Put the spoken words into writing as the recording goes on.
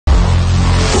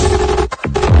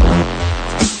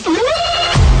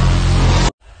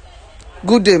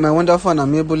Good day, my wonderful and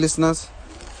amiable listeners.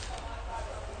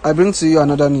 I bring to you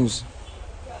another news.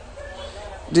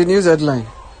 The news headline: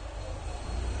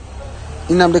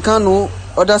 Nnamdi Kanu,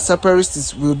 other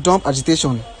separatists will dump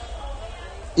agitation,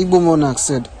 Igbo Monarch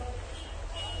said.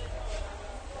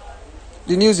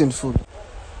 The news in full.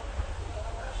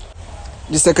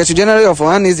 The Secretary General of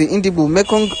Ohaneze Indibu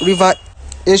Mekong River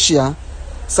Asia,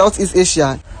 Southeast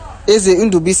Asia, Eze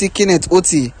Ndubisi Kenneth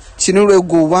Oti,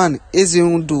 Chinurego 1, Eze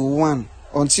Ndu 1,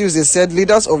 on Tuesday said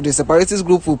leaders of the separatist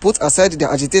group will put aside their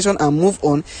agitation and move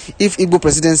on if Igbo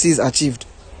presidency is achieved.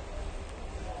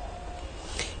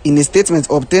 In a statement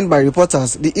obtained by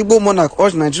reporters, the Igbo monarch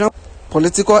urged Nigerian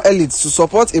political elites to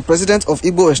support a president of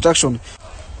Igbo extraction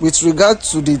with regard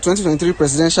to the 2023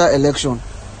 presidential election.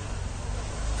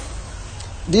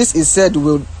 This is said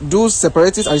will do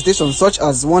separatist agitation such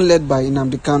as one led by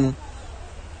Nnamdi Kanu.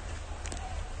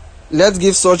 Let's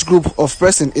give such group of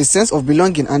persons a sense of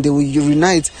belonging and they will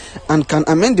unite and can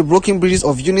amend the broken bridges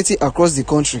of unity across the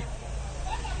country.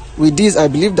 With this, I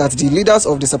believe that the leaders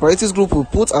of the separatist group will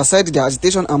put aside their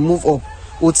agitation and move up,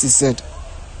 Otsi said.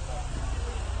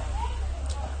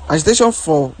 Agitation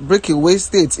for breakaway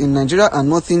states in Nigeria are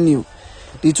nothing new.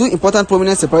 The two important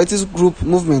prominent separatist group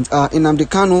movements are Nnamdi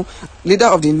Kanu, leader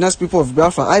of the indigenous people of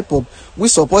Biafra, IPOB,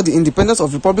 which support the independence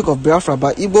of Republic of Biafra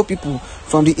by Igbo people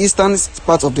from the eastern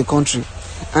part of the country,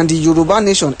 and the Yoruba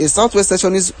Nation, a southwest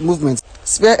secessionist movement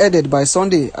spearheaded by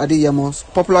Sunday Adeyemo,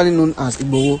 popularly known as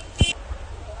Igbo.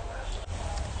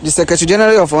 The Secretary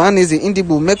General of Ohaneze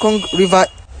Indibu Mekong River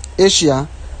Asia,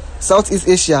 Southeast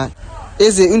Asia,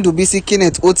 Eze Ndubisi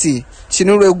Kenneth Oti,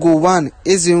 Chinurego 1,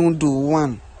 Eze Ndu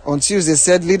 1, on Tuesday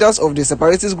said leaders of the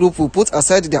separatist group will put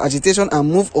aside their agitation and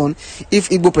move on if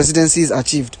Igbo presidency is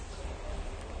achieved.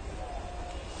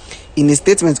 In a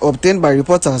statement obtained by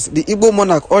reporters, the Igbo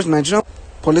monarch urged Nigerian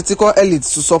political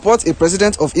elites to support a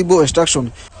president of Igbo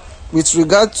extraction with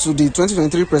regard to the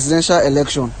 2023 presidential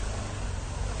election.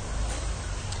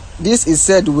 This is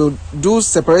said will do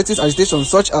separatist agitation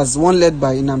such as one led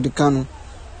by Nnamdi Kanu.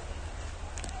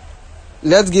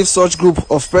 Let's give such group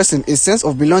of persons a sense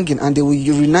of belonging and they will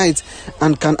unite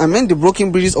and can amend the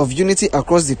broken bridges of unity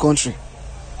across the country.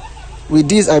 With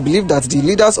this, I believe that the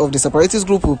leaders of the separatist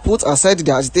group will put aside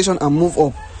their agitation and move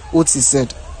up, Otsi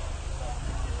said.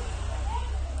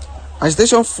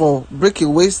 Agitation for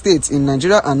breakaway states in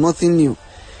Nigeria are nothing new.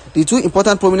 The two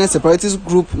important prominent separatist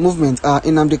group movements are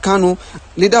Nnamdi Kanu,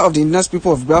 leader of the indigenous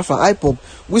people of Biafra, IPOB,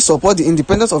 which support the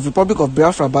independence of Republic of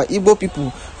Biafra by Igbo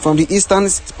people from the eastern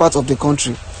part of the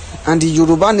country, and the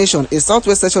Yoruba Nation, a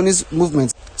southwest secessionist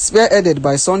movement spearheaded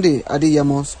by Sunday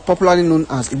Adeyemo, popularly known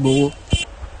as Igbo.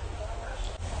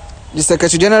 The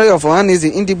Secretary General of Ohaneze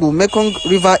Indibu Mekong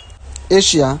River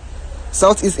Asia,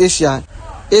 Southeast Asia,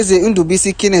 Eze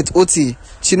Ndubisi Kenneth Oti,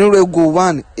 Chinurego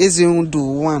 1, Eze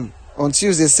Ndu 1, on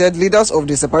Tuesday said leaders of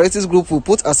the separatist group will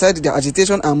put aside their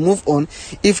agitation and move on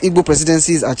if Igbo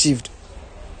presidency is achieved.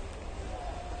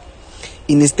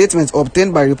 In a statement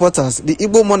obtained by reporters, the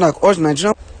Igbo monarch urged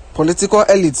Nigerian political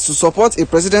elites to support a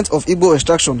president of Igbo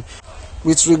extraction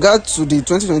with regard to the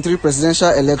 2023 presidential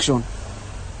election.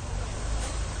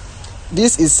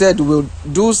 This is said will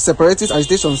do separatist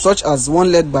agitation such as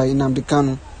one led by Nnamdi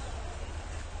Kanu.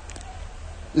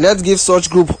 Let's give such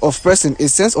group of persons a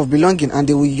sense of belonging and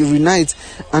they will unite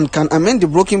and can amend the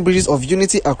broken bridges of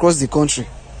unity across the country.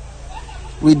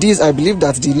 With this, I believe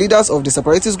that the leaders of the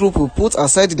separatist group will put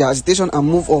aside their agitation and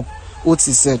move up,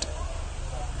 Otsi said.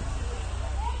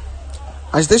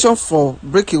 Agitation for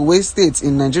breakaway states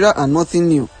in Nigeria are nothing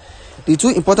new. The two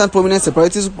important prominent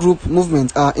separatist group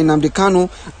movements are Nnamdi Kanu,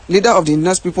 leader of the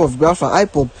indigenous people of Biafra,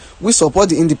 IPOB, which support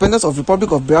the independence of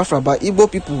Republic of Biafra by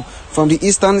Igbo people from the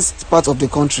eastern part of the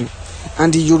country,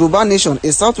 and the Yoruba Nation,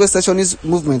 a southwest secessionist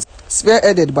movement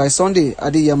spearheaded by Sunday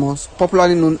Adeyemo,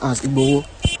 popularly known as Igbo.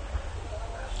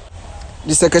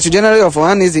 The Secretary General of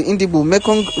Ohaneze Indibu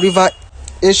Mekong River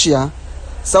Asia,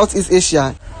 Southeast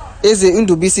Asia, Eze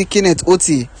Ndubisi Kenneth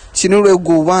Oti,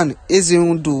 Chinurego 1, Eze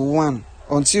Ndu 1,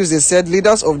 on Tuesday said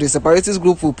leaders of the separatist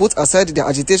group will put aside their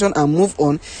agitation and move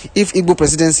on if Igbo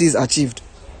presidency is achieved.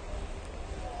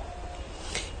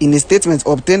 In a statement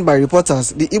obtained by reporters,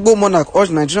 the Igbo monarch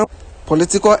urged Nigerian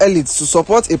political elites to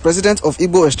support a president of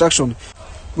Igbo extraction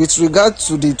with regard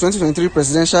to the 2023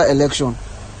 presidential election.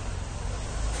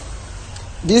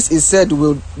 This is said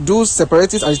will do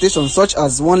separatist agitation such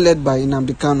as one led by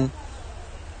Nnamdi Kanu.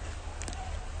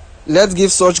 Let's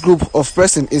give such group of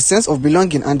persons a sense of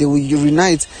belonging and they will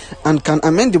unite and can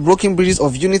amend the broken bridges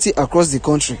of unity across the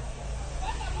country.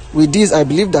 With this, I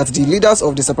believe that the leaders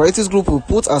of the separatist group will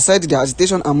put aside their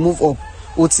agitation and move up,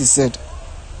 Otsi said.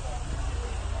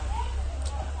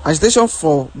 Agitation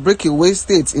for breakaway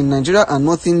states in Nigeria are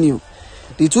nothing new.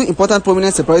 The two important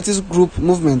prominent separatist group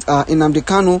movements are Nnamdi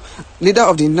Kanu, leader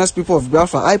of the indigenous people of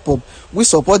Biafra IPOB, which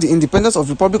support the independence of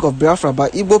Republic of Biafra by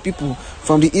Igbo people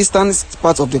from the eastern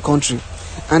part of the country,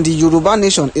 and the Yoruba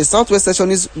Nation, a southwest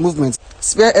secessionist movement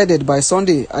spearheaded by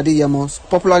Sunday Adeyemo,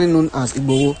 popularly known as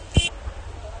Igbo.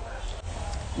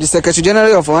 The Secretary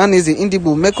General of Ohaneze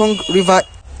Ndigbo Mekong River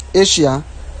Asia,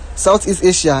 Southeast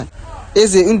Asia,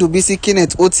 Eze Ndubisi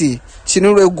Kenneth Oti,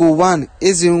 Chinurego 1,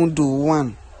 Eze Ndu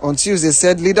 1, on Tuesday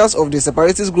said leaders of the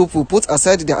separatist group will put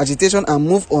aside their agitation and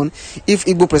move on if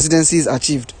Igbo presidency is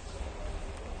achieved.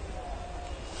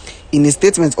 In a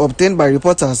statement obtained by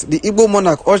reporters, the Igbo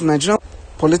Monarch urged Nigerian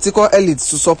political elites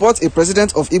to support a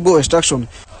president of Igbo extraction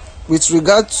with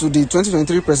regard to the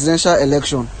 2023 presidential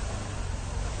election.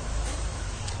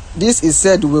 This is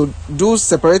said will do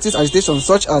separatist agitation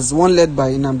such as one led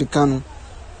by Nnamdi Kanu.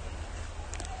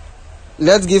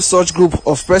 Let's give such group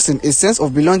of persons a sense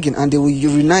of belonging and they will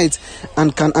unite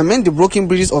and can amend the broken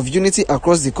bridges of unity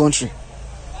across the country.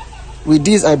 With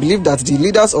this, I believe that the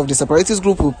leaders of the separatist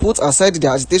group will put aside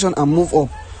their agitation and move up,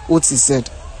 Oti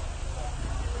said.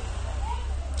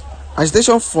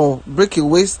 Agitation for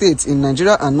breakaway states in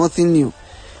Nigeria are nothing new.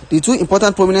 The two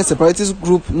important prominent separatist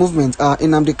group movements are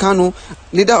Nnamdi Kanu,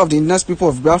 leader of the indigenous people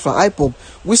of Biafra IPOB,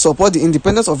 which support the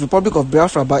independence of Republic of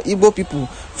Biafra by Igbo people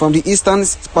from the eastern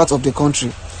part of the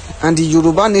country, and the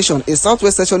Yoruba Nation, a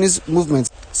southwest secessionist movement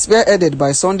spearheaded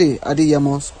by Sunday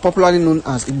Adeyemo, popularly known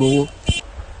as Igbo.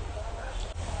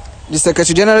 The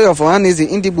Secretary General of Ohaneze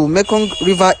Ndigbo Mekong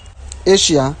River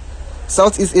Asia,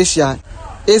 Southeast Asia,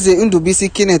 Eze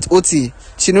Ndubisi Kenneth Oti,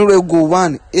 Chinurego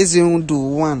 1, Eze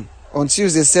Ndu 1, on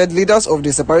Tuesday said leaders of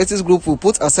the separatist group will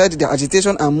put aside their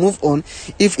agitation and move on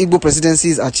if Igbo presidency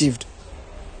is achieved.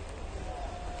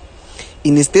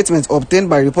 In a statement obtained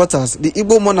by reporters, the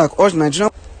Igbo Monarch urged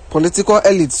Nigerian political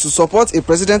elites to support a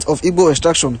president of Igbo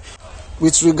extraction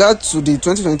with regard to the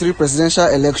 2023 presidential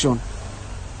election. .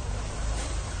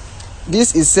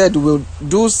 This is said will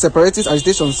do separatist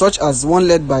agitation such as one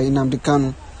led by Nnamdi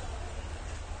Kanu.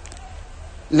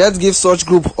 Let's give such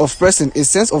group of persons a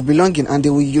sense of belonging and they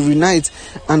will unite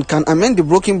and can amend the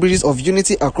broken bridges of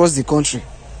unity across the country.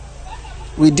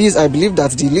 With this, I believe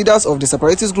that the leaders of the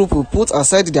separatist group will put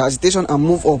aside their agitation and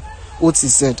move up, Oti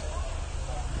said.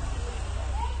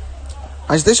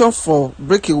 Agitation for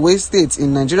breakaway states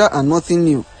in Nigeria are nothing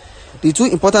new. The two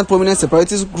important prominent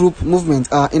separatist group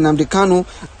movements are Nnamdi Kanu,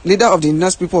 leader of the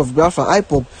indigenous people of Biafra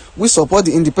IPOB, which support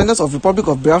the independence of Republic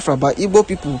of Biafra by Igbo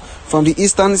people from the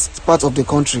eastern part of the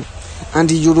country, and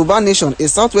the Yoruba Nation, a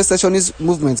southwest secessionist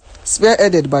movement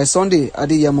spearheaded by Sunday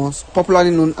Adeyemo,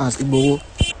 popularly known as Igbo.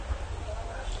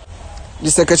 The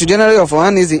Secretary General of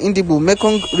Ohaneze Ndigbo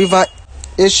Mekong River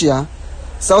Asia,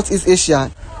 Southeast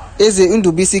Asia, Eze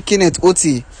Ndubisi Kenneth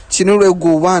Oti,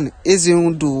 Chinurego 1, Eze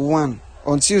Ndu 1,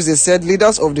 on Tuesday said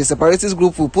leaders of the separatist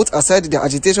group will put aside their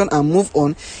agitation and move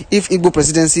on if Igbo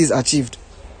presidency is achieved.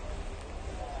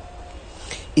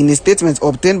 In a statement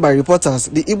obtained by reporters,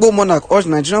 the Igbo Monarch urged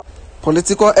Nigerian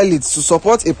political elites to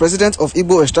support a president of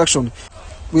Igbo extraction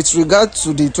with regard to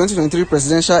the 2023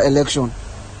 presidential election.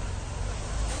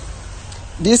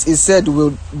 This is said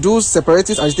will do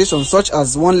separatist agitation such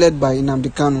as one led by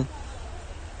Nnamdi Kanu.